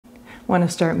Want to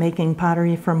start making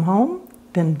pottery from home?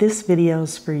 Then this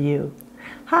video's for you.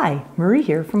 Hi, Marie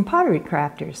here from Pottery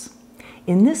Crafters.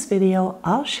 In this video,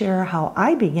 I'll share how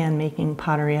I began making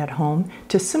pottery at home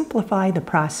to simplify the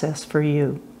process for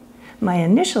you. My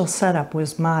initial setup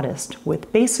was modest,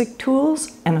 with basic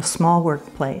tools and a small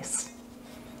workplace.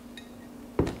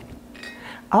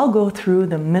 I'll go through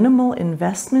the minimal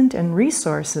investment and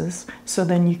resources so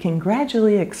then you can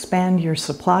gradually expand your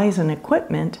supplies and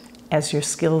equipment as your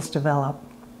skills develop.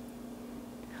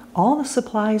 All the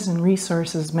supplies and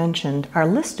resources mentioned are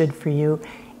listed for you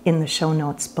in the show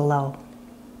notes below.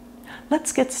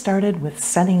 Let's get started with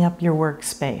setting up your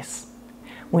workspace.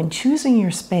 When choosing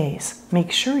your space,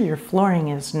 make sure your flooring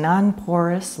is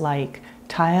non-porous like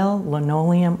tile,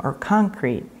 linoleum, or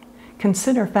concrete.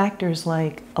 Consider factors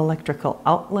like electrical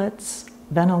outlets,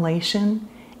 ventilation,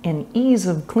 and ease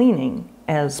of cleaning,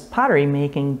 as pottery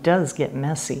making does get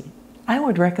messy. I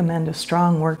would recommend a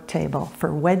strong work table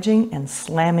for wedging and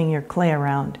slamming your clay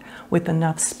around, with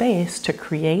enough space to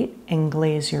create and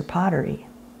glaze your pottery.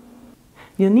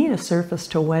 You'll need a surface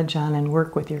to wedge on and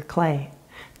work with your clay.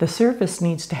 The surface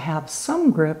needs to have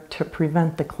some grip to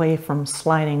prevent the clay from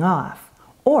sliding off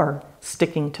or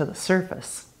sticking to the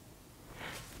surface.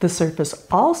 The surface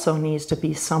also needs to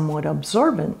be somewhat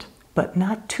absorbent, but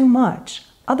not too much,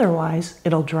 otherwise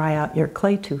it'll dry out your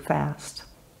clay too fast.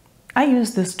 I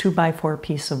use this 2x4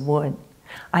 piece of wood.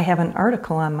 I have an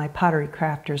article on my Pottery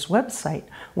Crafters website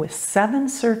with 7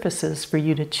 surfaces for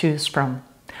you to choose from.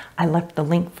 I left the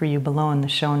link for you below in the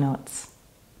show notes.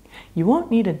 You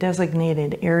won't need a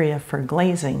designated area for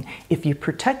glazing if you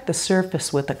protect the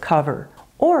surface with a cover,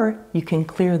 or you can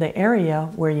clear the area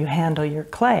where you handle your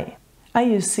clay. I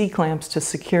use C-clamps to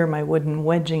secure my wooden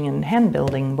wedging and hand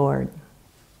building board.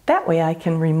 That way I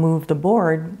can remove the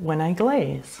board when I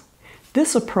glaze.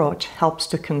 This approach helps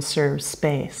to conserve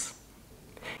space.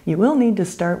 You will need to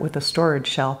start with a storage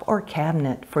shelf or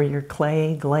cabinet for your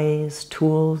clay, glaze,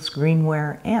 tools,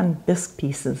 greenware, and bisque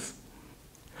pieces.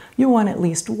 You'll want at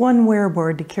least one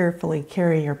wearboard to carefully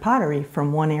carry your pottery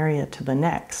from one area to the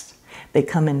next. They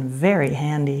come in very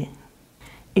handy.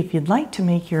 If you'd like to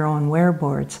make your own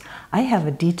wearboards, I have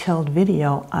a detailed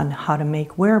video on how to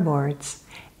make wearboards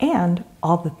and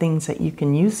all the things that you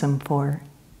can use them for.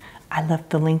 I left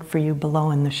the link for you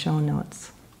below in the show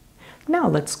notes. Now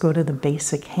let's go to the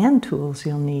basic hand tools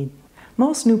you'll need.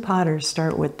 Most new potters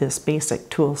start with this basic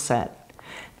tool set.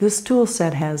 This tool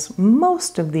set has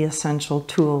most of the essential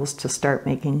tools to start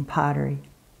making pottery.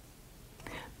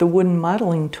 The wooden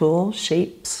modeling tool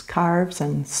shapes, carves,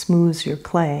 and smooths your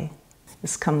clay.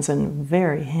 This comes in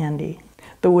very handy.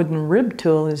 The wooden rib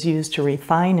tool is used to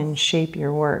refine and shape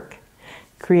your work.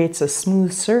 Creates a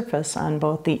smooth surface on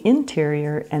both the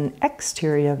interior and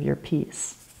exterior of your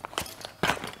piece.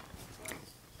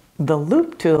 The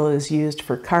loop tool is used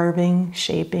for carving,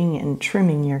 shaping, and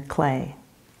trimming your clay.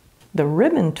 The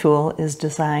ribbon tool is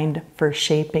designed for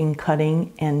shaping,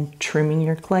 cutting, and trimming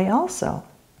your clay also.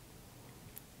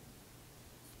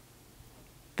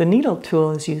 The needle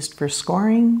tool is used for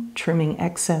scoring, trimming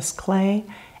excess clay,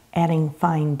 adding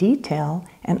fine detail,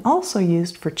 and also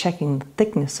used for checking the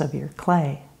thickness of your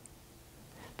clay.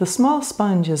 The small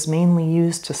sponge is mainly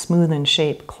used to smooth and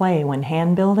shape clay when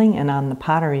hand building and on the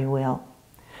pottery wheel.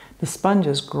 The sponge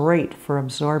is great for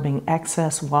absorbing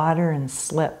excess water and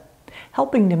slip,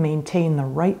 helping to maintain the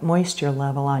right moisture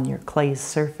level on your clay's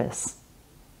surface.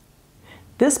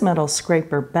 This metal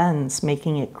scraper bends,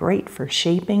 making it great for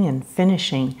shaping and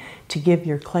finishing to give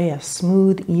your clay a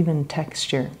smooth, even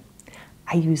texture.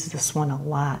 I use this one a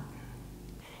lot.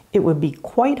 It would be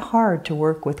quite hard to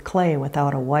work with clay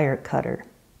without a wire cutter.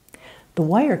 The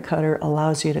wire cutter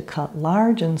allows you to cut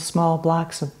large and small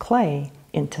blocks of clay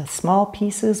into small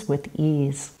pieces with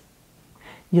ease.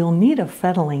 You'll need a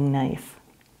fettling knife.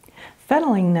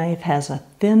 Fettling knife has a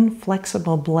thin,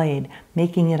 flexible blade,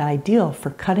 making it ideal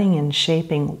for cutting and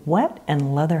shaping wet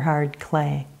and leather-hard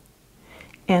clay.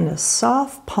 And a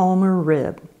soft Polymer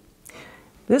Rib.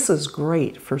 This is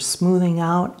great for smoothing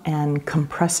out and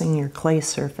compressing your clay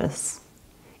surface.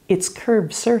 Its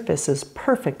curved surface is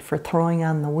perfect for throwing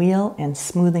on the wheel and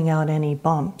smoothing out any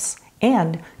bumps,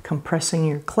 and compressing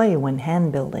your clay when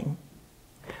hand building.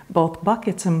 Both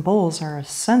buckets and bowls are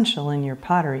essential in your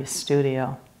pottery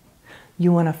studio.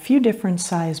 You want a few different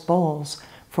size bowls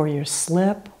for your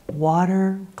slip,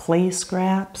 water, clay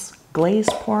scraps, glaze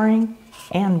pouring,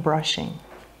 and brushing.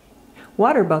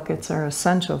 Water buckets are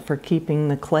essential for keeping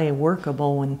the clay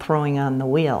workable when throwing on the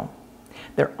wheel.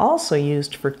 They're also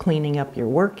used for cleaning up your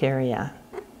work area.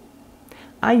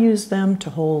 I use them to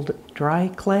hold dry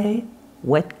clay,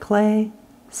 wet clay,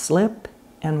 slip,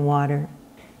 and water.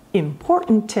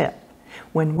 Important tip,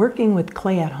 When working with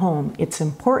clay at home, it's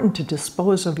important to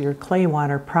dispose of your clay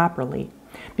water properly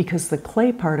because the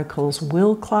clay particles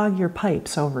will clog your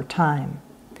pipes over time.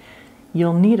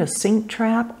 You'll need a sink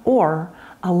trap or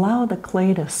allow the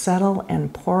clay to settle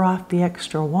and pour off the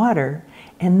extra water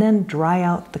and then dry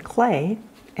out the clay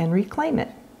and reclaim it.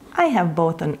 I have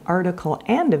both an article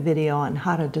and a video on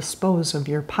how to dispose of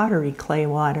your pottery clay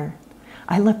water.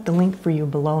 I left the link for you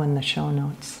below in the show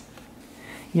notes.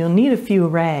 You'll need a few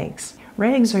rags.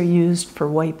 Rags are used for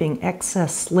wiping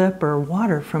excess slip or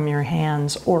water from your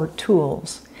hands or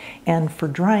tools, and for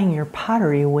drying your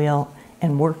pottery wheel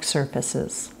and work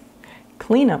surfaces.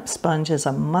 Cleanup sponge is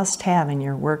a must-have in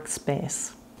your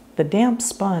workspace. The damp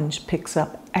sponge picks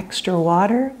up extra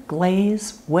water,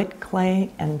 glaze, wet clay,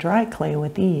 and dry clay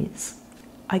with ease.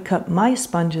 I cut my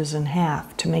sponges in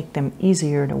half to make them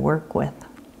easier to work with.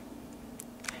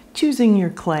 Choosing your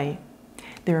clay.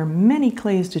 There are many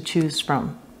clays to choose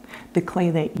from. The clay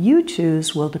that you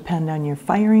choose will depend on your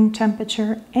firing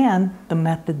temperature and the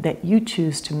method that you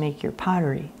choose to make your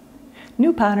pottery.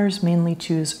 New potters mainly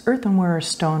choose earthenware or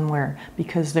stoneware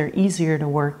because they're easier to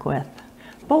work with.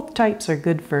 Both types are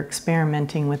good for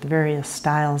experimenting with various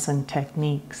styles and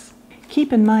techniques.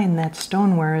 Keep in mind that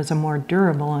stoneware is a more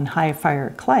durable and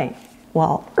high-fire clay,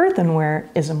 while earthenware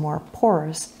is a more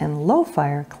porous and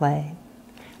low-fire clay.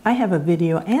 I have a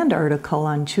video and article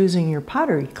on choosing your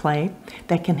pottery clay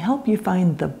that can help you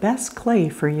find the best clay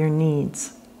for your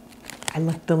needs. I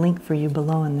left the link for you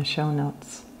below in the show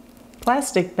notes.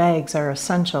 Plastic bags are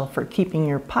essential for keeping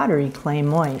your pottery clay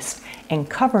moist and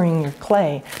covering your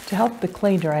clay to help the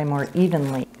clay dry more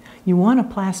evenly. You want a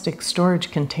plastic storage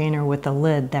container with a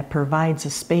lid that provides a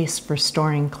space for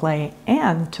storing clay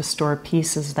and to store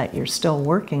pieces that you're still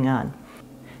working on.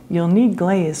 You'll need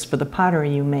glaze for the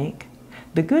pottery you make.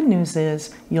 The good news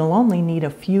is you'll only need a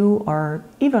few or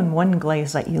even one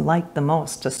glaze that you like the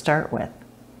most to start with.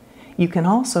 You can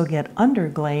also get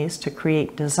underglaze to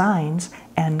create designs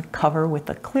and cover with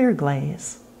a clear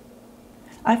glaze.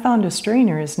 I found a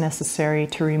strainer is necessary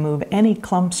to remove any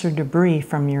clumps or debris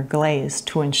from your glaze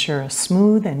to ensure a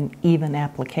smooth and even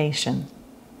application.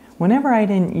 Whenever I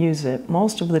didn't use it,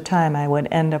 most of the time I would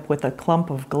end up with a clump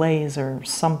of glaze or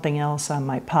something else on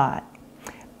my pot.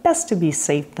 Best to be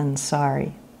safe than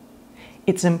sorry.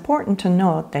 It's important to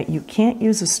note that you can't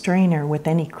use a strainer with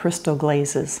any crystal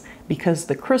glazes because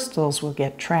the crystals will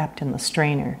get trapped in the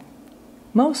strainer.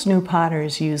 Most new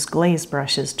potters use glaze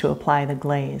brushes to apply the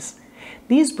glaze.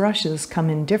 These brushes come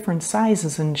in different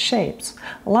sizes and shapes,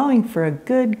 allowing for a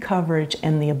good coverage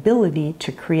and the ability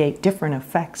to create different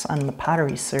effects on the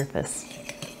pottery surface.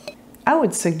 I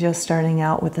would suggest starting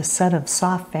out with a set of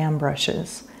soft fan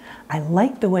brushes. I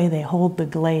like the way they hold the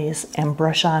glaze and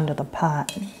brush onto the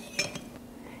pot.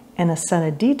 And a set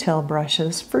of detail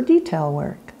brushes for detail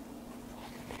work.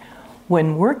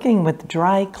 When working with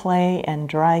dry clay and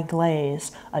dry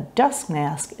glaze, a dust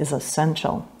mask is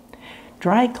essential.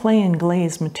 Dry clay and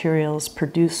glaze materials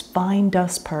produce fine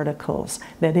dust particles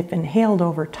that, if inhaled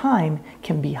over time,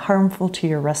 can be harmful to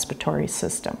your respiratory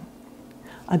system.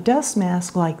 A dust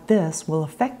mask like this will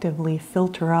effectively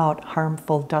filter out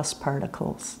harmful dust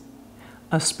particles.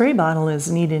 A spray bottle is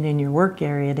needed in your work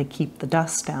area to keep the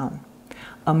dust down.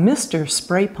 A mister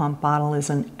spray pump bottle is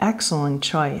an excellent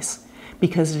choice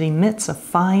because it emits a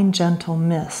fine, gentle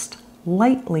mist,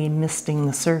 lightly misting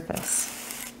the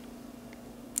surface.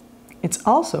 It's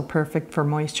also perfect for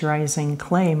moisturizing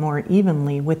clay more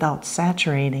evenly without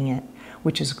saturating it,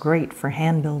 which is great for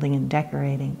hand building and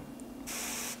decorating.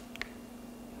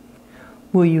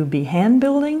 Will you be hand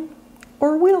building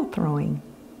or wheel throwing?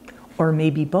 Or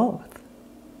maybe both?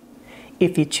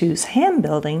 If you choose hand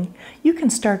building, you can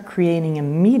start creating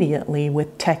immediately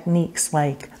with techniques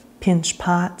like pinch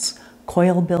pots,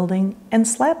 coil building, and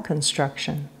slab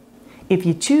construction. If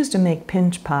you choose to make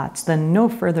pinch pots, then no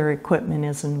further equipment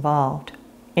is involved,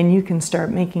 and you can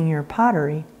start making your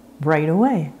pottery right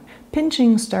away.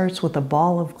 Pinching starts with a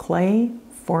ball of clay,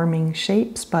 forming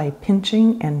shapes by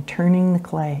pinching and turning the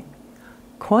clay.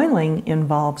 Coiling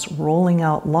involves rolling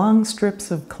out long strips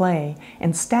of clay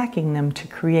and stacking them to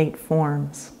create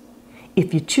forms.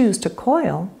 If you choose to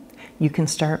coil, you can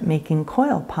start making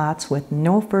coil pots with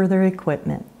no further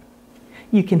equipment.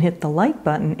 You can hit the like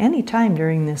button anytime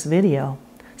during this video,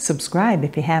 subscribe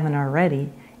if you haven't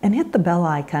already, and hit the bell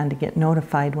icon to get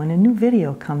notified when a new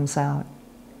video comes out.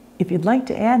 If you'd like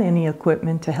to add any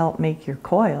equipment to help make your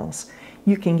coils,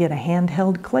 you can get a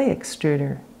handheld clay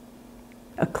extruder.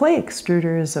 A clay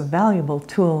extruder is a valuable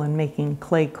tool in making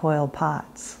clay coil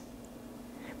pots.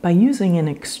 By using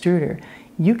an extruder,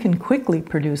 you can quickly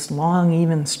produce long,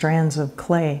 even strands of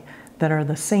clay that are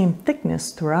the same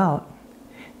thickness throughout.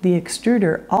 The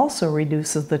extruder also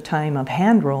reduces the time of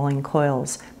hand rolling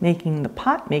coils, making the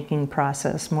pot making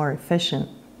process more efficient.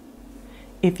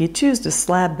 If you choose to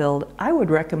slab build, I would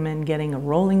recommend getting a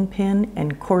rolling pin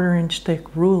and 1/4-inch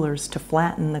thick rulers to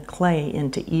flatten the clay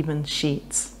into even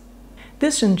sheets.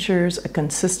 This ensures a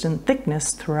consistent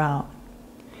thickness throughout.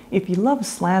 If you love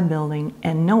slab building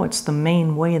and know it's the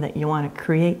main way that you want to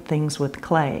create things with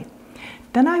clay,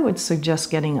 then I would suggest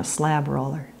getting a slab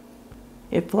roller.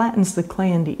 It flattens the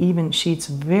clay into even sheets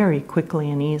very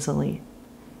quickly and easily.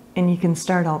 And you can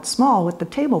start out small with the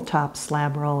tabletop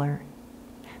slab roller.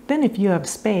 Then if you have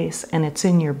space and it's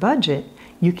in your budget,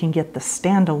 you can get the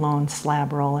standalone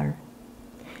slab roller.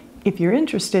 If you're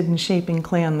interested in shaping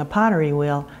clay on the pottery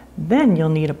wheel, then you'll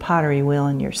need a pottery wheel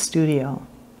in your studio.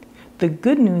 The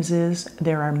good news is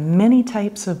there are many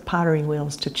types of pottery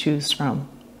wheels to choose from.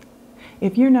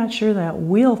 If you're not sure that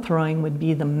wheel throwing would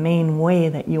be the main way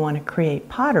that you want to create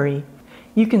pottery,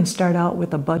 you can start out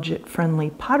with a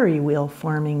budget-friendly pottery wheel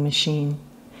forming machine.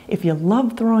 If you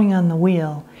love throwing on the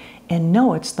wheel and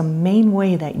know it's the main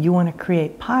way that you want to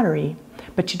create pottery,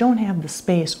 but you don't have the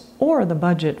space or the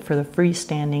budget for the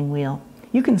freestanding wheel,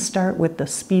 you can start with the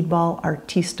Speedball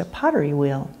Artista pottery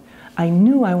wheel. I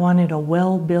knew I wanted a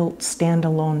well-built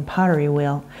standalone pottery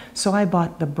wheel, so I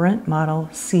bought the Brent model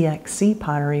CXC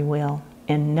pottery wheel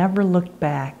and never looked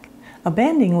back. A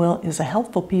banding wheel is a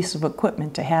helpful piece of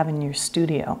equipment to have in your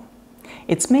studio.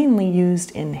 It's mainly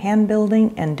used in hand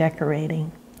building and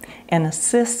decorating, and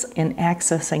assists in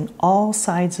accessing all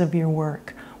sides of your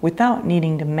work without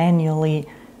needing to manually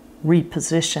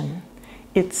reposition.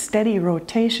 Its steady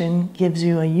rotation gives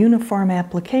you a uniform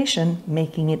application,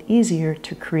 making it easier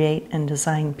to create and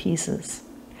design pieces.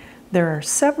 There are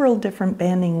several different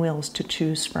banding wheels to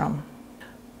choose from.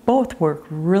 Both work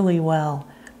really well,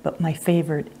 but my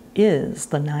favorite is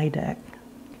the Nidec.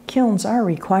 Kilns are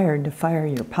required to fire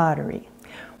your pottery.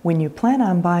 When you plan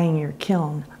on buying your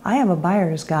kiln, I have a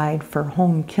buyer's guide for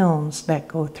home kilns that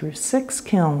go through 6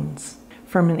 kilns,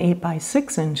 from an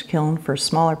 8x6-inch kiln for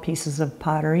smaller pieces of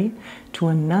pottery to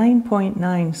a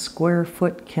 9.9 square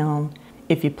foot kiln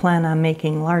if you plan on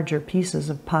making larger pieces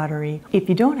of pottery. If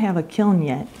you don't have a kiln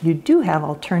yet, you do have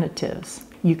alternatives.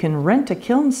 You can rent a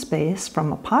kiln space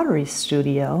from a pottery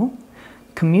studio,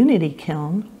 community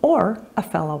kiln, or a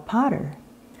fellow potter.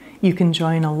 You can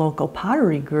join a local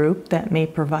pottery group that may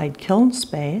provide kiln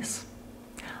space.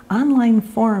 Online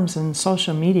forums and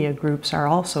social media groups are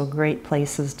also great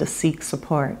places to seek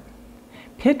support.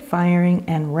 Pit firing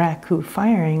and raku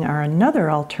firing are another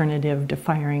alternative to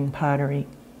firing pottery.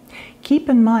 Keep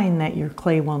in mind that your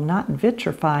clay will not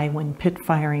vitrify when pit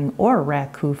firing or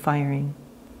raku firing.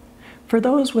 For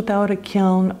those without a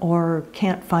kiln or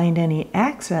can't find any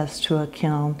access to a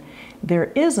kiln,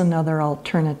 there is another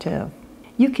alternative.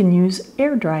 You can use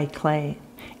air dry clay.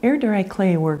 Air dry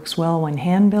clay works well when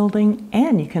hand building,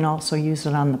 and you can also use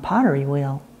it on the pottery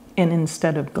wheel. And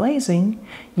instead of glazing,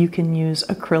 you can use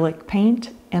acrylic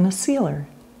paint and a sealer.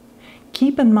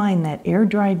 Keep in mind that air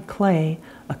dried clay,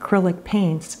 acrylic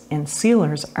paints, and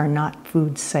sealers are not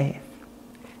food safe.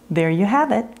 There you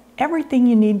have it, everything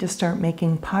you need to start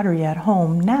making pottery at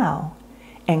home now,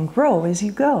 and grow as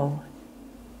you go.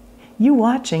 You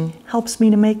watching helps me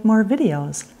to make more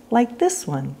videos like this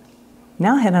one.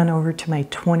 Now head on over to my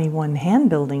 21 hand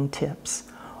building tips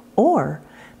or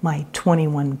my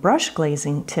 21 brush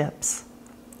glazing tips.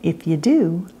 If you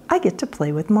do, I get to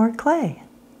play with more clay.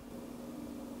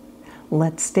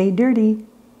 Let's stay dirty.